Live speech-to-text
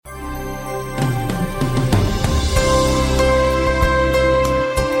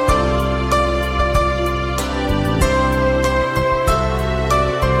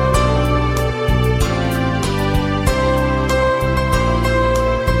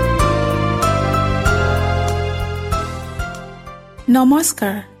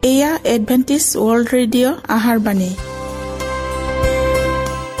নমস্কাৰ, এয়া Adventist world radio' আহাৰবাণী।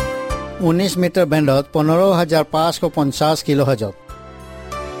 19 metre বেণ্ডত 15,550 কিলোহাৰ্টজত।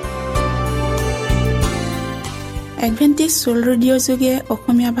 Adventist world radio' যোগে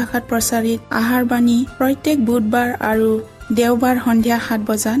অসমীয়া ভাষাত প্ৰচাৰিত আহাৰবাণী প্ৰত্যেক বুধবাৰ আৰু দেওবাৰ সন্ধিয়া 7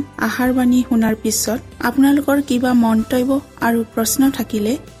 বজাত আহাৰবাণী শুনাৰ পিছত আপোনালোকৰ কিবা মন্তব্য আৰু প্ৰশ্ন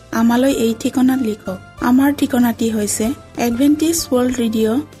থাকিলে আমালৈ এই ঠিকনাত লিখক। আমাৰ ঠিকনাটি হৈছে Adventist world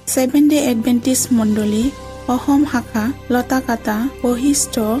radio', 7th Day Adventist মণ্ডলী, অসম শাখা, লতাকাটা,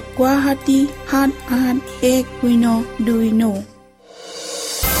 বশিষ্ঠ, গুৱাহাটী 781029।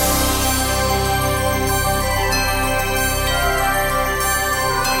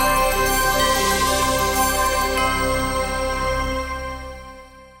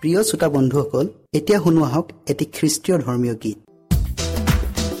 প্ৰিয় শ্ৰোতা বন্ধুসকল, এতিয়া শুনো আহক এটি খ্ৰীষ্টীয় ধৰ্মীয় গীত।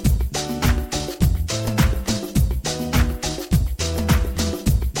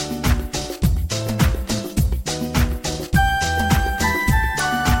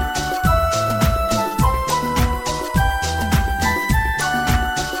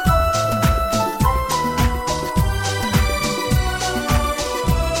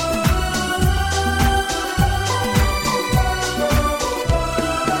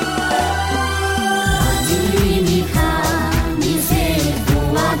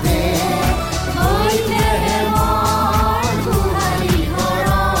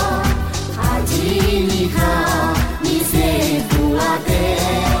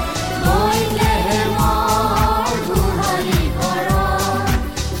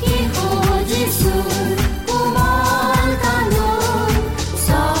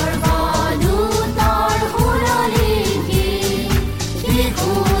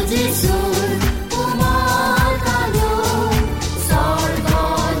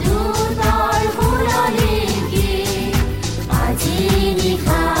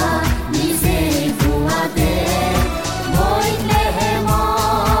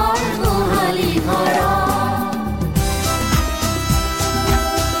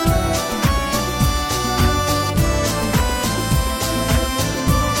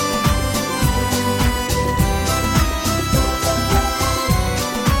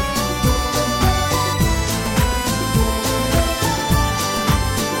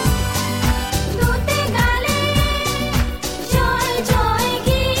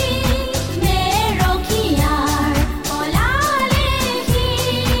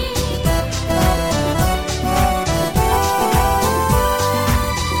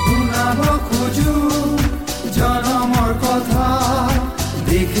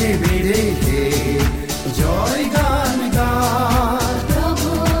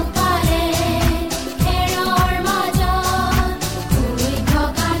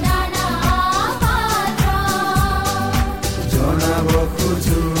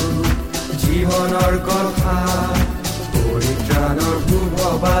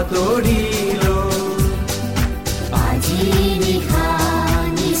 আজি নিশা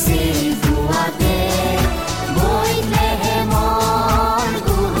নিচে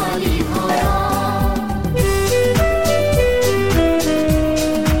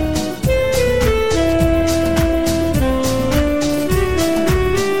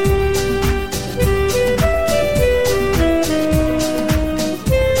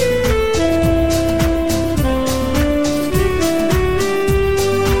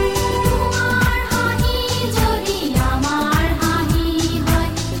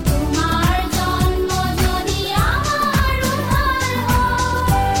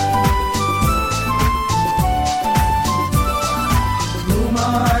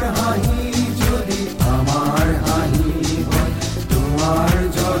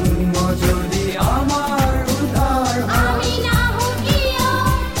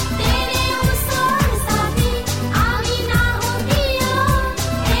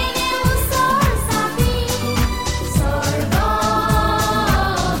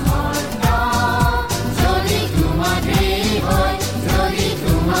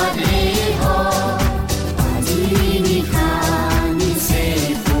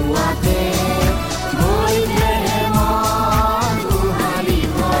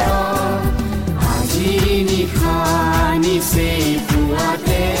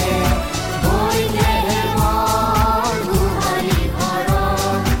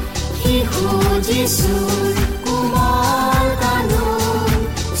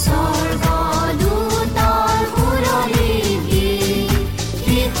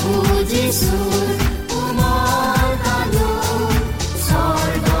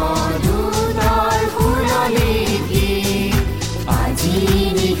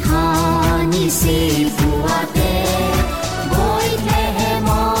পুৱাতে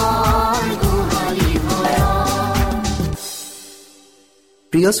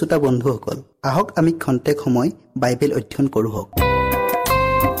প্ৰিয় শ্ৰোতা বন্ধুসকল, আহক আমি খন্তেক সময় বাইবেল অধ্যয়ন কৰোঁ।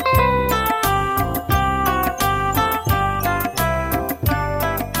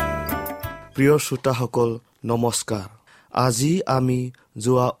 প্ৰিয় শ্ৰোতাসকল নমস্কাৰ। আজি আমি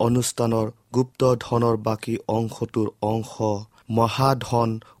যোৱা অনুষ্ঠানৰ গুপ্ত ধনৰ বাকী অংশটোৰ অংশ মহাধন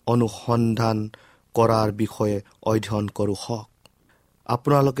অনুসন্ধান কৰাৰ বিষয়ে অধ্যয়ন কৰোঁ। হওক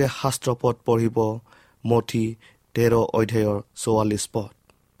আপোনালোকে শাস্ত্ৰপদ পঢ়িব মঠি 13 অধ্যায়ৰ 44 পদ।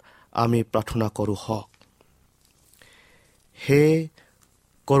 আমি প্ৰাৰ্থনা কৰোঁ। হওক হে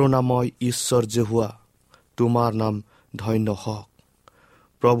কৰুণাময় ঈশ্বৰ জেহুৱা, তোমাৰ নাম ধন্য হওক।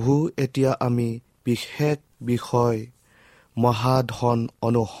 প্ৰভু, এতিয়া আমি বিশেষ বিষয় মহাধন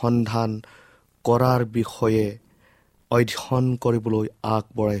অনুসন্ধান কৰাৰ বিষয়ে অধ্যয়ন কৰিবলৈ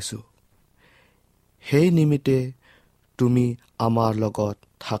আগবঢ়াইছোঁ। সেই নিমিত্তে তুমি আমাৰ লগত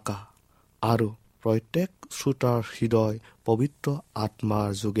থাকা আৰু প্ৰত্যেক শ্ৰোতাৰ হৃদয় পবিত্ৰ আত্মাৰ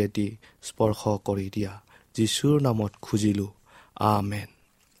যোগেদি স্পৰ্শ কৰি দিয়া। যীশুৰ নামত খুজিলোঁ, আমেন।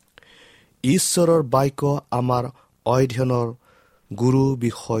 ঈশ্বৰৰ বাক্য আমাৰ অধ্যয়নৰ গুৰু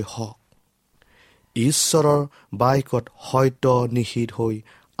বিষয় হওক। ঈশ্বৰৰ বাক্যত সত্য নিহিত হৈ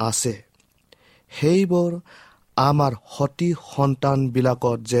আছে। সেইবোৰ আমাৰ সতি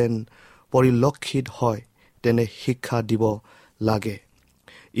সন্তানবিলাকত যেন পৰিলক্ষিত হয় তেনে শিক্ষা দিব লাগে।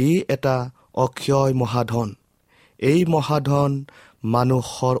 ই এটা অক্ষয় মহাধন। এই মহাধন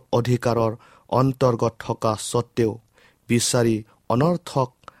মানুহৰ অধিকাৰৰ অন্তৰ্গত থকা স্বত্তেও বিচাৰি অনৰ্থক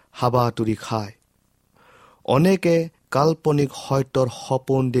হাবাতুৰি খায়। অনেকে কাল্পনিক সত্যৰ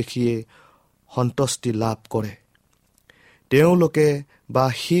সপোন দেখিয়ে সন্তুষ্টি লাভ কৰে। তেওঁলোকে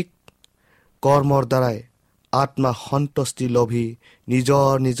বাহ্যিক কৰ্মৰ দ্বাৰাই আত্মা সন্তুষ্টি লভি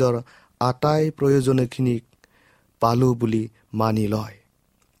নিজৰ নিজৰ আটাই প্ৰয়োজনখিনিক পালোঁ বুলি মানি লয়।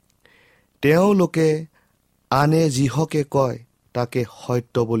 তেওঁলোকে আনে যিহকে কয় তাকে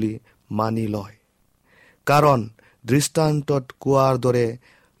সত্য বুলি মানি লয়। কাৰণ দৃষ্টান্তত কোৱাৰ দৰে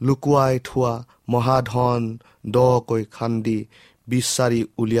লুকুৱাই থোৱা মহাধন দকৈ খান্দি বিচাৰি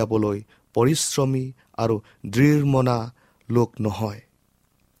উলিয়াবলৈ পৰিশ্ৰমী আৰু দৃঢ়মনা লোক নহয়।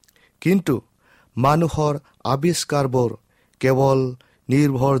 কিন্তু মানুহৰ আৱিষ্কাৰবোৰ কেৱল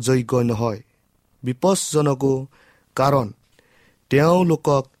নিৰ্ভৰযোগ্য নহয়, বিপদজনকো। কাৰণ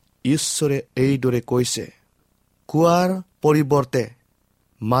তেওঁলোকক ঈশ্বৰে এইদৰে কৈছে, কোৱাৰ পৰিৱৰ্তে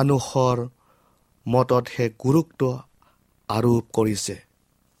মানুহৰ মততহে গুৰুত্ব আৰোপ কৰিছে।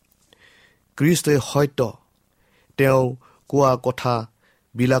 খ্ৰীষ্টই সত্য, তেওঁ কোৱা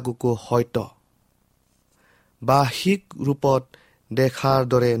কথাবিলাককো সত্য। বাহ্যিক ৰূপত দেখাৰ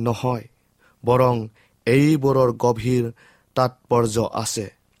দৰে নহয়, বৰং এইবোৰৰ গভীৰ তাৎপৰ্য আছে।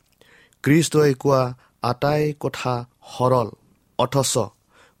 খ্ৰীষ্টই কোৱা আটাই কথা সৰল অথচ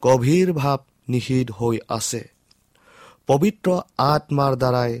গভীৰ ভাৱ নিহিত হৈ আছে। পবিত্ৰ আত্মাৰ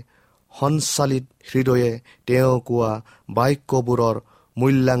দ্বাৰাই সঞ্চালিত হৃদয়ে তেওঁ কোৱা বাক্যবোৰৰ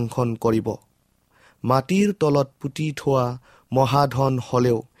মূল্যাংকন কৰিব। মাটিৰ তলত পুতি থোৱা মহাধন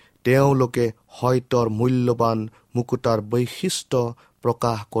হলেও তেওঁলোকে সত্যৰ মূল্যৱান মুকুতাৰ বৈশিষ্ট্য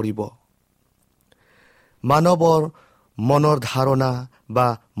প্ৰকাশ কৰিব। মানৱৰ মনৰ ধাৰণা বা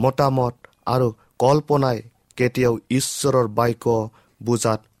মতামত আৰু কল্পনাই কেতিয়াও ঈশ্বৰৰ বাক্য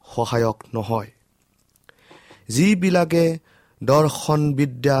বুজাত সহায়ক নহয়। যিবিলাকে দৰ্শন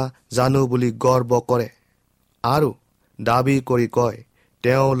বিদ্যা জানো বুলি গৰ্ব কৰে আৰু দাবী কৰি কয়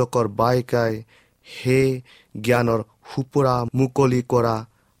তেওঁলোকৰ বাক্যই সেই জ্ঞানৰ সুপুৰা মুকলি কৰা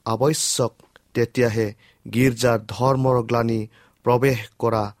আৱশ্যক, তেতিয়াহে গীৰ্জাৰ ধৰ্মৰ গ্লানি প্ৰৱেশ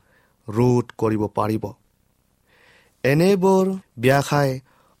কৰা ৰোধ কৰিব পাৰিব। এনেবোৰ ব্যাখ্যাই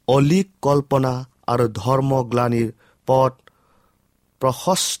অলিক কল্পনা আৰু ধৰ্মগ্লানিৰ পথ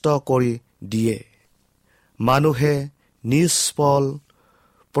প্ৰশস্ত কৰি দিয়ে। মানুহে নিষ্ফল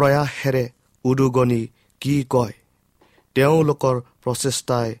প্ৰয়াসেৰে উদগনি কি কয়, তেওঁলোকৰ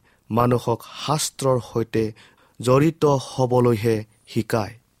প্ৰচেষ্টাই মানুহক শাস্ত্ৰৰ সৈতে জড়িত হ'বলৈহে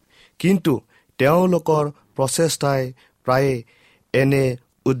শিকায়। কিন্তু তেওঁলোকৰ প্ৰচেষ্টাই প্ৰায়ে এনে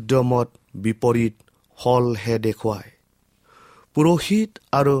উদ্যমত বিপৰীত ফলহে দেখুৱায়। পুৰোহিত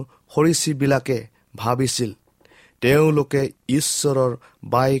আৰু ফৰিচীবিলাকে ভাবিছিল তেওঁলোকে ঈশ্বৰৰ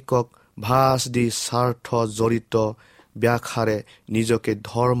বাক্যক ভাঁজ দি স্বাৰ্থ জড়িত ব্যাখ্যাৰে নিজকে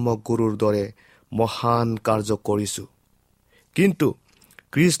ধৰ্মগুৰুৰ দৰে মহান কাৰ্য কৰিছো। কিন্তু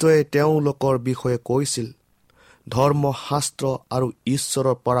খ্ৰীষ্টই তেওঁলোকৰ বিষয়ে কৈছিল, ধৰ্মশাস্ত্ৰ আৰু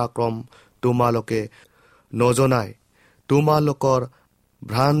ঈশ্বৰৰ পৰাক্ৰম তোমালোকে নজনাই তোমালোকৰ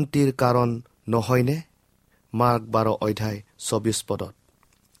ভ্ৰান্তিৰ কাৰণ নহয়নে? মাৰ্ক 12 অধ্যায় 24 পদত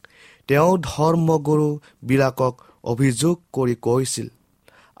তেওঁ ধৰ্মগুৰু বিলাকক অভিযোগ কৰি কৈছিল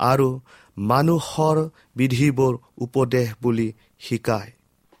আৰু মানুহৰ বিধিবোৰ উপদেশ বুলি শিকায়।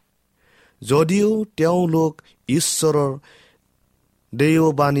 যদিও তেওঁলোক ঈশ্বৰৰ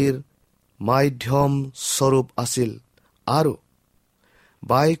দেওবাণীৰ মাধ্যম স্বৰূপ আছিল আৰু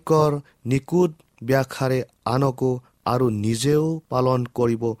বাক্যৰ নিকুট ব্যাখ্যাৰে আনকো আৰু নিজেও পালন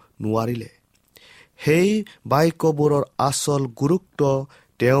কৰিব নোৱাৰিলে, সেই বাক্যবোৰৰ আচল গুৰুত্ব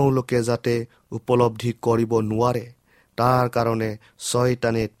তেওঁলোকে যাতে উপলব্ধি কৰিব নোৱাৰে তাৰ কাৰণে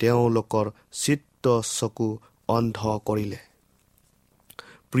শয়তানে তেওঁলোকৰ চিত্ত চকু অন্ধ কৰিলে।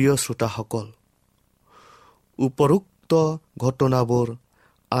 প্ৰিয় শ্ৰোতাসকল, উপৰোক্ত ঘটনাবোৰ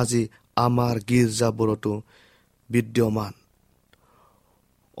আজি আমাৰ গীৰ্জাবোৰতো বিদ্যমান।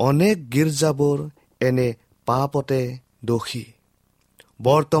 অনেক গীৰ্জাবোৰ এনে পাপতে দোষী।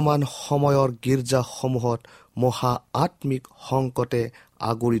 বৰ্তমান সময়ৰ গীৰ্জাসমূহত মহা আত্মিক সংকটে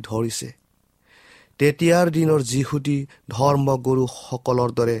আগুৰি ধৰিছে। তেতিয়াৰ দিনৰ যিহুদী ধৰ্মগুৰুসকলৰ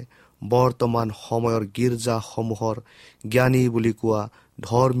দৰে বৰ্তমান সময়ৰ গীৰ্জাসমূহৰ জ্ঞানী বুলি কোৱা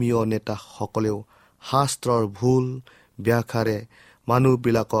ধৰ্মীয় নেতাসকলেও শাস্ত্ৰৰ ভুল ব্যাখ্যাৰে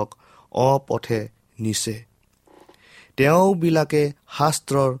মানুহবিলাকক অপথে নিছে। তেওঁবিলাকে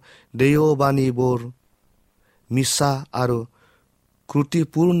শাস্ত্ৰৰ দেওবাণীবোৰ মিছা আৰু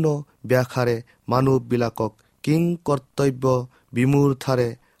ক্ৰুটিপূৰ্ণ ব্যাখ্যাৰে মানুহবিলাকক কিংকৰ্তব্য বিমূৰ্থাৰে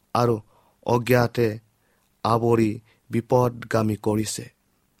আৰু অজ্ঞাতে আৱৰি বিপদগামী কৰিছে।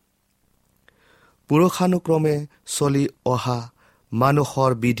 পুৰুষানুক্ৰমে চলি অহা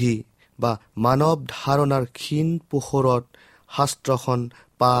মানুহৰ বিধি বা মানৱ ধাৰণাৰ ক্ষীণ পোহৰত শাস্ত্ৰখন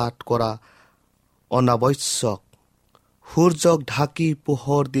পাঠ কৰা অনাৱশ্যক। সূৰ্যক ঢাকি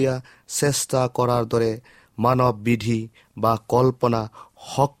পোহৰ দিয়া চেষ্টা কৰাৰ দৰে মানৱ বিধি বা কল্পনা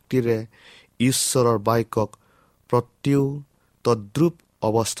শক্তিৰে ঈশ্বৰৰ বাক্যক প্ৰতিও তদ্ৰূপ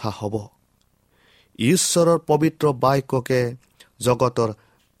অৱস্থা হ'ব। ঈশ্বৰৰ পবিত্ৰ বাক্যকে জগতৰ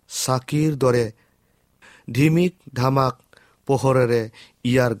চাকিৰ দৰে ধিমিক ধামাক পোহৰেৰে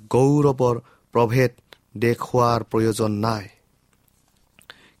ইয়াৰ গৌৰৱৰ প্ৰভেদ দেখুৱাৰ প্ৰয়োজন নাই।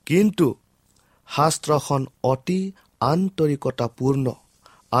 কিন্তু শাস্ত্ৰখন অতি আন্তৰিকতাপূৰ্ণ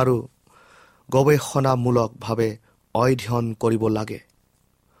আৰু গৱেষণামূলকভাৱে অধ্যয়ন কৰিব লাগে।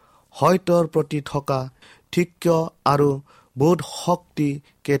 সত্যৰ প্ৰতি থকা ধিক্য আৰু বোধ শক্তি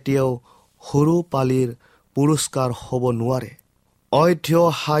কেতিয়াও সৰু পালিৰ পুৰস্কাৰ হ'ব নোৱাৰে।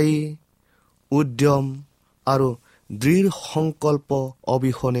 অধ্যৱসায়ী উদ্যম আৰু দৃঢ় সংকল্প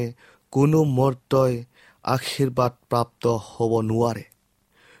অবিহনে কোনো মুহূৰ্তই আশীৰ্বাদ প্ৰাপ্ত হ'ব নোৱাৰে।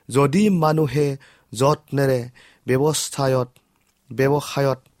 যদি মানুহে যত্নেৰে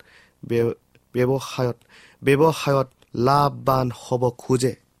ব্যৱসায়ত লাভৱান হ'ব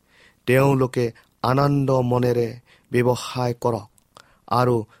খোজে, তেওঁলোকে আনন্দ মনেৰে ব্যৱসায় কৰক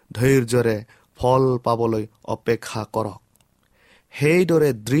আৰু ধৈৰ্যৰে ফল পাবলৈ অপেক্ষা কৰক। সেইদৰে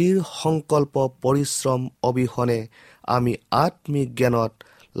দৃঢ় সংকল্প পৰিশ্ৰম অবিহনে আমি আত্মিক জ্ঞানত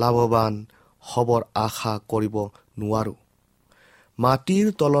লাভৱান হ'বৰ আশা কৰিব নোৱাৰোঁ। মাটিৰ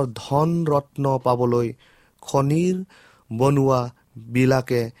তলৰ ধন ৰত্ন পাবলৈ খনিৰ বনোৱা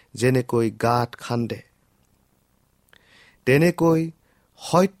বিলাকে যেনেকৈ গাঁত খান্দে, তেনেকৈ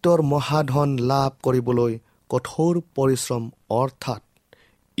সত্যৰ মহাধন লাভ কৰিবলৈ কঠোৰ পৰিশ্ৰম অৰ্থাৎ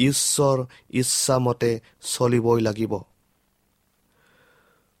ঈশ্বৰ ইচ্ছামতে চলিবই লাগিব।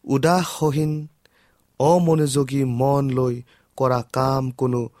 উদাসীন অমনোযোগী মন লৈ কৰা কাম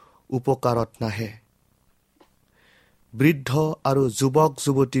কোনো উপকাৰত নাহে। বৃদ্ধ আৰু যুৱক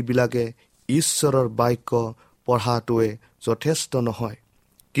যুৱতীবিলাকে ঈশ্বৰৰ বাক্য পঢ়াটোৱে যথেষ্ট নহয়,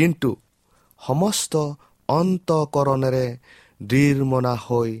 কিন্তু সমস্ত অন্তঃকৰণেৰে দৃঢ়মনা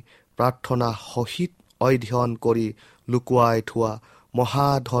হৈ প্ৰাৰ্থনা সহিত অধ্যয়ন কৰি লুকুৱাই থোৱা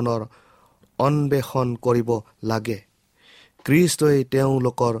মহাধনৰ অন্বেষণ কৰিব লাগে। খ্ৰীষ্টই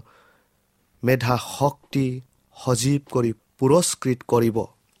তেওঁলোকৰ মেধা শক্তি সজীৱ কৰি পুৰস্কৃত কৰিব।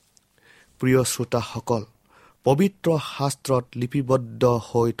 প্ৰিয় শ্ৰোতাসকল, পবিত্ৰ শাস্ত্ৰত লিপিবদ্ধ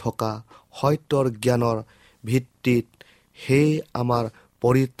হৈ থকা সত্যৰ জ্ঞানৰ ভিত্তিত সেই আমাৰ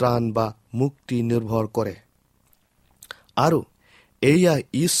পৰিত্ৰাণ বা মুক্তি নিৰ্ভৰ কৰে। আৰু এয়া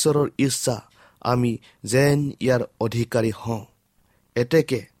ঈশ্বৰৰ ইচ্ছা আমি যেন ইয়াৰ অধিকাৰী হওঁ।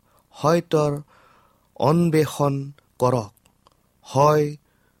 এতেকে সত্যৰ অন্বেষণ কৰক। হয়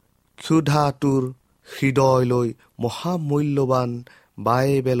ক্ষুধাতুৰ হৃদয়লৈ মহামূল্যৱান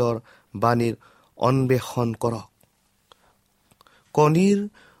বাইবেলৰ বাণীৰ অন্বেষণ কৰক। কণীৰ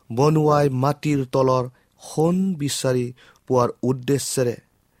বনোৱাই মাটিৰ তলৰ সোণ বিচাৰি পোৱাৰ উদ্দেশ্যেৰে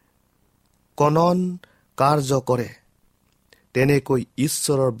কণন কাৰ্য কৰে, তেনেকৈ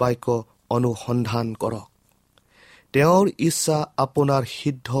ঈশ্বৰৰ বাক্য অনুসন্ধান কৰক। তেওঁৰ ইচ্ছা আপোনাৰ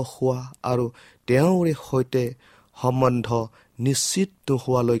সিদ্ধ হোৱা আৰু তেওঁৰে সৈতে সম্বন্ধ নিশ্চিত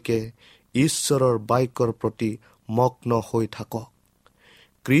নোহোৱালৈকে ঈশ্বৰৰ বাক্যৰ প্ৰতি মগ্ন হৈ থাকক।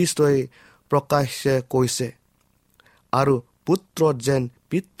 খ্ৰীষ্টই প্ৰকাশ্যে কৈছে, আৰু পুত্ৰ যেন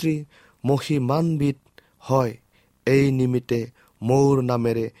পিতৃ মহিমান্বিত হয়, এই নিমিত্তে মোৰ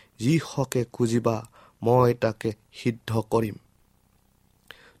নামেৰে যিহকে খুজিবা মই তাকে সিদ্ধ কৰিম।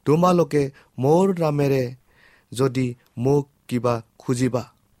 তোমালোকে মোৰ নামেৰে যদি মোক কিবা খুজিবা,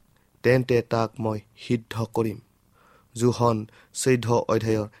 তেন্তে তাক মই সিদ্ধ কৰিম। যোহন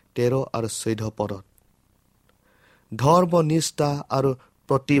 14:13 আৰু 14 পদত। ধৰ্মনিষ্ঠা আৰু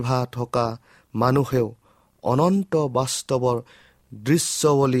প্ৰতিভা থকা মানুহেও অনন্ত বাস্তৱৰ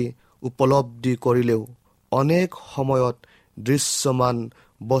দৃশ্যৱলী উপলব্ধি কৰিলেও অনেক সময়ত দৃশ্যমান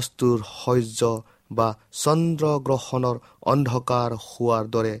বস্তুৰ সহ্য বা চন্দ্ৰগ্ৰহণৰ অন্ধকাৰ হোৱাৰ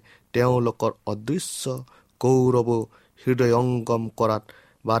দৰে তেওঁলোকৰ অদৃশ্য গৌৰৱো হৃদয়ংগম কৰাত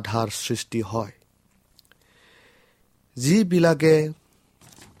বাধাৰ সৃষ্টি হয়। যিবিলাকে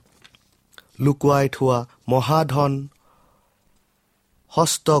লুকুৱাই থোৱা মহাধন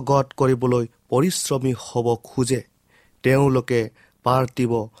হস্তগত কৰিবলৈ পৰিশ্ৰমী হ'ব খোজে, তেওঁলোকে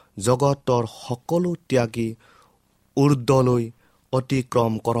পাৰ্থিৱ জগতৰ সকলো ত্যাগী ঊৰ্ধলৈ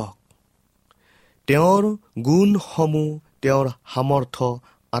অতিক্ৰম কৰক। তেওঁৰ গুণসমূহ, তেওঁৰ সামৰ্থ্য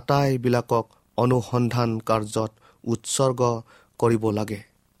আটাইবিলাকক অনুসন্ধান কাৰ্যত উৎসৰ্গ কৰিব লাগে।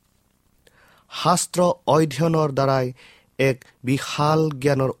 শাস্ত্ৰ অধ্যয়নৰ দ্বাৰাই এক বিশাল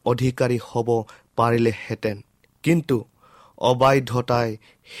জ্ঞানৰ অধিকাৰী হ'ব পাৰিলেহেঁতেন, কিন্তু অবাধ্যতাই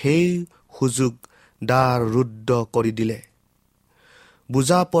সেই সুযোগ দ্বাৰ ৰুদ্ধ কৰি দিলে।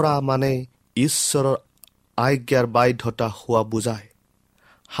 বুজা পৰা মানে ঈশ্বৰৰ আজ্ঞাৰ বাধ্যতা হোৱা বুজায়।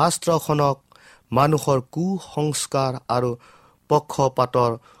 শাস্ত্ৰখনক মানুহৰ কুসংস্কাৰ আৰু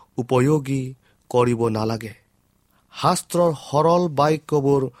পক্ষপাতৰ উপযোগী কৰিব নালাগে। শাস্ত্ৰৰ সৰল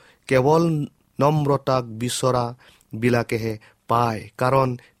বাক্যবোৰ কেৱল নম্ৰতাক বিচৰা বিলাকেহে পায়, কাৰণ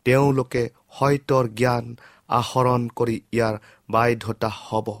তেওঁলোকে সত্যৰ জ্ঞান আহৰণ কৰি ইয়াৰ বাধ্যতা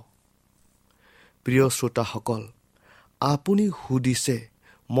হ'ব। প্ৰিয় শ্ৰোতাসকল, আপুনি সুধিছে,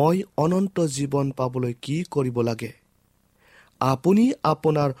 মই অনন্ত জীৱন পাবলৈ কি কৰিব লাগে? আপুনি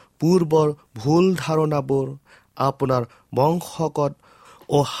আপোনাৰ পূৰ্বৰ ভুল ধাৰণাবোৰ, আপোনাৰ বংশগত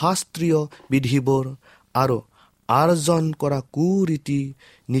অশাস্ত্ৰীয় বিধিবোৰ আৰু আৰ্জন কৰা কুৰীতি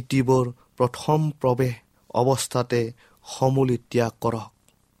নীতিবোৰ প্ৰথম প্ৰৱেশ অৱস্থাতে সমূলি ত্যাগ কৰক।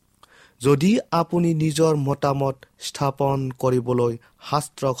 যদি আপুনি নিজৰ মতামত স্থাপন কৰিবলৈ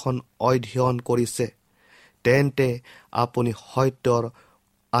শাস্ত্ৰখন অধ্যয়ন কৰিছে, তেন্তে আপুনি সত্যৰ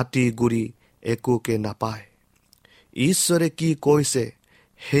আঁতিগুৰি একোকে নাপায়। ঈশ্বৰে কি কৈছে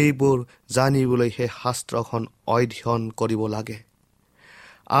সেইবোৰ জানিবলৈ সেই শাস্ত্ৰখন অধ্যয়ন কৰিব লাগে।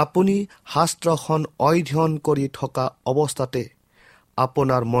 আপুনি শাস্ত্ৰখন অধ্যয়ন কৰি থকা অৱস্থাতে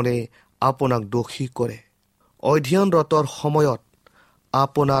আপোনাৰ মনে আপোনাক দোষী কৰে। অধ্যয়নৰতৰ সময়ত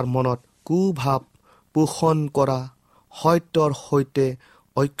আপোনাৰ মনত কুভাৱ পোষণ কৰা সত্যৰ সৈতে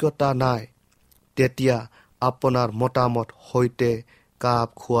ঐক্যতা নাই, তেতিয়া আপোনাৰ মতামত সৈতে কাপ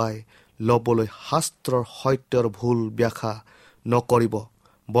খুৱাই ল'বলৈ শাস্ত্ৰৰ সত্যৰ ভুল ব্যাখ্যা নকৰিব,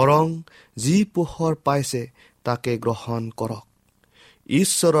 বৰং যি পোহৰ পাইছে তাকে গ্ৰহণ কৰক।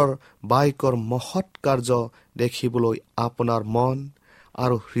 ঈশ্বৰৰ বাক্যৰ মহৎ কাৰ্য দেখিবলৈ আপোনাৰ মন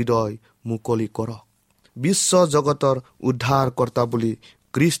আৰু হৃদয় মুকলি কৰক। বিশ্ব জগতৰ উদ্ধাৰকৰ্তা বুলি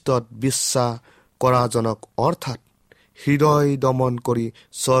খ্ৰীষ্টত বিশ্বাস কৰাজনক, অৰ্থাৎ হৃদয় দমন কৰি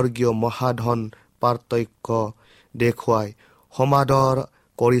স্বৰ্গীয় মহাধন পাৰ্থক্য দেখুৱাই সমাদৰ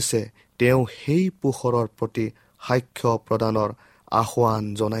কৰিছে, তেওঁ সেই পোহৰৰ প্ৰতি সাক্ষ্য প্ৰদানৰ আহ্বান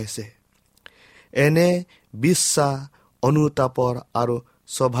জনাইছে। এনে বিশ্বাস অনুতাপৰ আৰু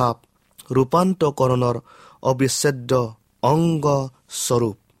স্বভাৱ ৰূপান্তকৰণৰ অবিচ্ছেদ্য অংগ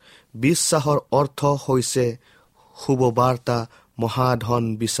স্বৰূপ। বিশ্বাসৰ অৰ্থ হৈছে শুভবাৰ্তা মহাধন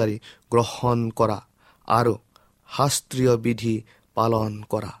বিচাৰি গ্ৰহণ কৰা আৰু শাস্ত্ৰীয় বিধি পালন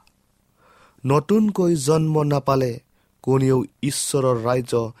কৰা। নতুনকৈ জন্ম নাপালে কোনেও ঈশ্বৰৰ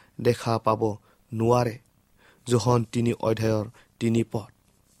ৰাজ্য দেখা পাব নোৱাৰে। যোহন 3:3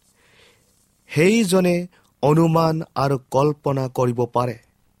 সেইজনে অনুমান আৰু কল্পনা কৰিব পাৰে,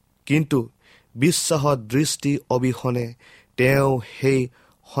 কিন্তু বিশ্বাসৰ দৃষ্টি অবিহনে তেওঁ সেই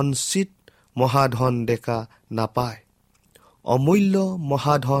সঞ্চিত মহাধন দেখা নাপায়। অমূল্য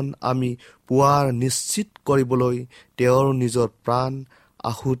মহাধন আমি পোৱাৰ নিশ্চিত কৰিবলৈ তেওঁৰ নিজৰ প্ৰাণ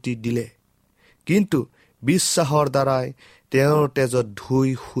আহুতি দিলে, কিন্তু বিশ্বাসৰ দ্বাৰাই তেওঁৰ তেজত ধুই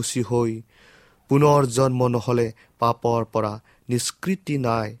শুচি হৈ পুনৰ জন্ম নহলে পাপৰ পৰা নিষ্কৃতি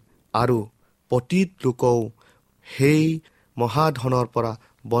নাই, আৰু পতিত লোকও সেই মহাধনৰ পৰা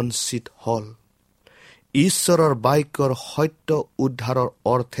বঞ্চিত হল। ঈশ্বৰৰ বাক্যৰ সত্য উদ্ধাৰৰ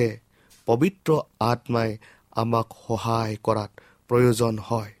অৰ্থে পবিত্ৰ আত্মাই আমাক সহায় কৰাত প্ৰয়োজন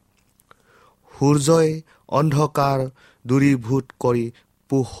হয়। সূৰ্যই অন্ধকাৰ দূৰীভূত কৰি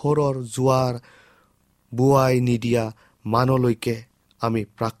পোহৰৰ জোৱাৰ বোৱাই নিদিয়া মানলৈকে আমি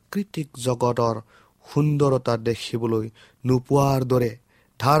প্ৰাকৃতিক জগতৰ সুন্দৰতা দেখিবলৈ নোপোৱাৰ দৰে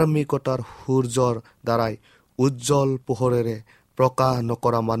ধাৰ্মিকতাৰ সূৰ্যৰ দ্বাৰাই উজ্জ্বল পোহৰেৰে প্ৰকাশ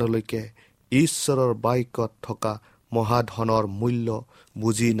নকৰা মানুহলৈকে ঈশ্বৰৰ বাক্যত থকা মহাধনৰ মূল্য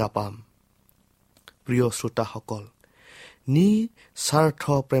বুজি নাপাম। প্ৰিয় শ্ৰোতাসকল, নিস্বাৰ্থ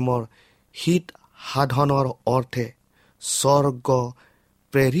প্ৰেমৰ হিত সাধনৰ অৰ্থে স্বৰ্গ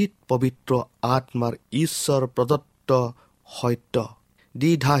প্ৰেৰিত পবিত্ৰ আত্মাৰ ঈশ্বৰ প্ৰদত্ত সত্য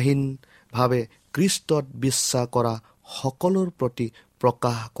দ্বিধাহীনভাৱে খ্ৰীষ্টত বিশ্বাস কৰা সকলোৰ প্ৰতি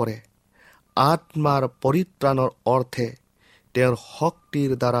প্ৰকাশ কৰে। আত্মাৰ পৰিত্ৰাণৰ অৰ্থে তেওঁৰ শক্তিৰ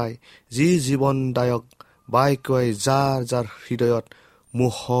দ্বাৰাই যি জীৱনদায়ক বাক্যই যাৰ যাৰ হৃদয়ত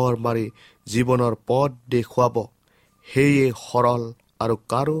মোহৰ মাৰি জীৱনৰ পথ দেখুৱাব, সেয়ে সৰল আৰু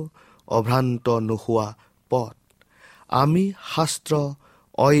কাৰো অভ্ৰান্ত নোহোৱা পথ। আমি শাস্ত্ৰ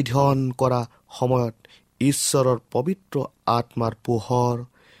অধ্যয়ন কৰা সময়ত ঈশ্বৰৰ পবিত্ৰ আত্মাৰ পোহৰ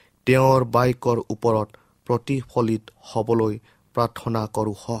তেওঁৰ বাক্যৰ ওপৰত প্ৰতিফলিত হ'বলৈ প্ৰাৰ্থনা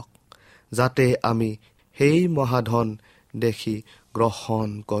কৰোঁ হওক, যাতে আমি সেই মহাধন দেখি গ্ৰহণ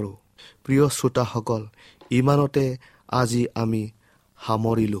কৰোঁ। প্ৰিয় শ্ৰোতাসকল, ইমানতে আজি আমি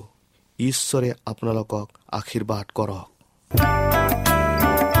সামৰিলোঁ। ঈশ্বৰে আপোনালোকক আশীৰ্বাদ কৰক।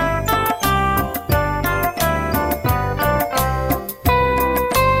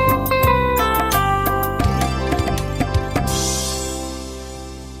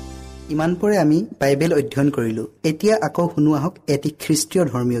 ইমানপৰে আমি বাইবেল অধ্যয়ন কৰিলোঁ। এতিয়া আকৌ শুনো আহক এটি খ্ৰীষ্টীয়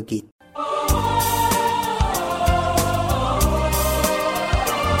ধৰ্মীয় গীত।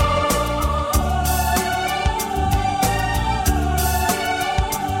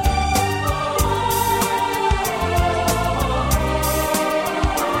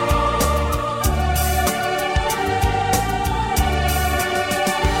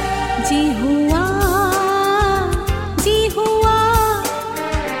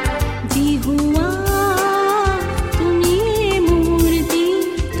 তুমি মূৰ্তি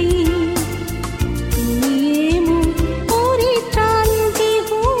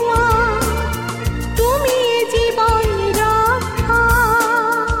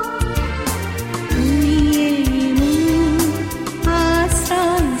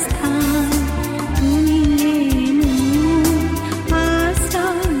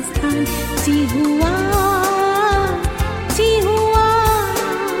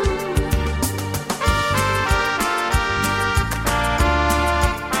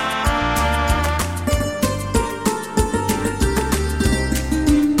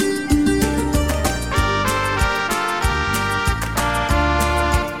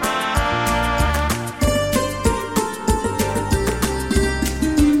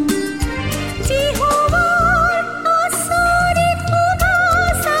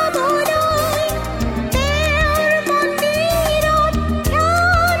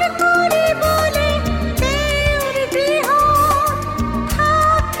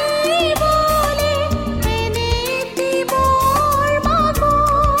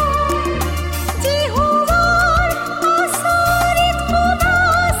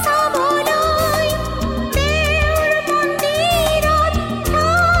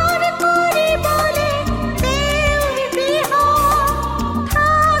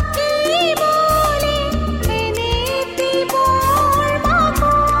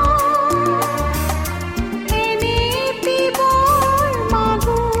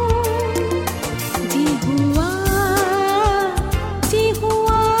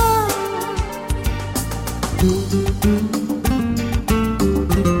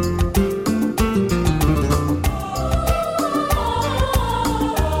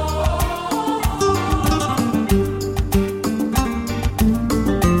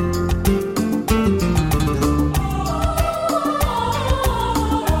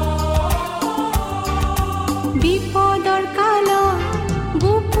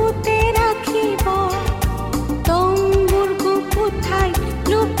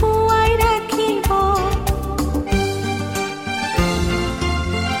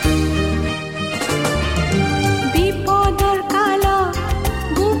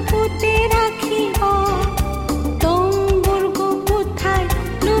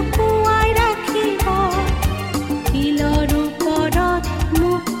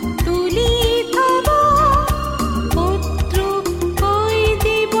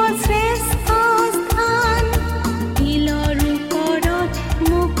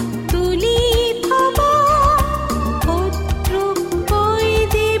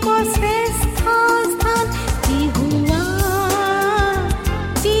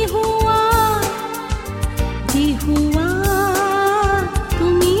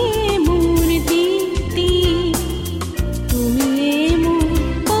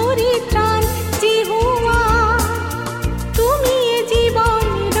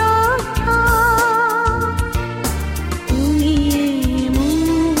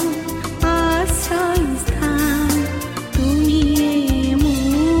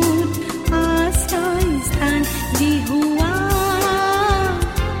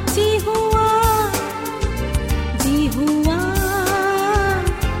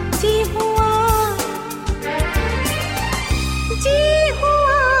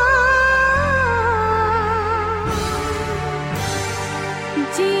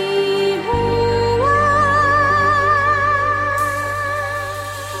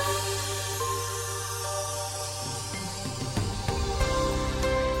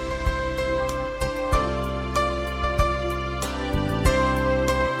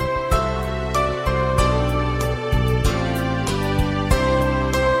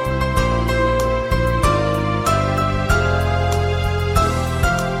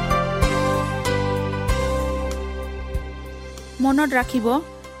মনত ৰাখিব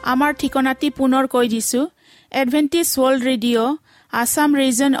আমাৰ ঠিকনাটি পুনৰ কৈ দিছোঁ Adventist world radio' Assam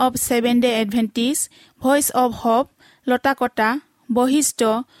region of seven day Adventist voice of hop লতাকটা বৈশিষ্ট্য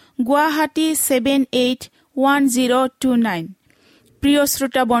গুৱাহাটী 781029 প্ৰিয়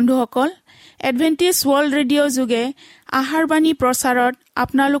শ্ৰোতা বন্ধুসকল এডভেণ্টিজ ৱৰ্ল্ড ৰেডিঅ' যোগে আহাৰবাণী প্ৰচাৰত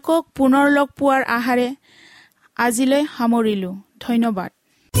আপোনালোকক পুনৰ লগ পোৱাৰ আশাৰে আজিলৈ সামৰিলোঁ ধন্যবাদ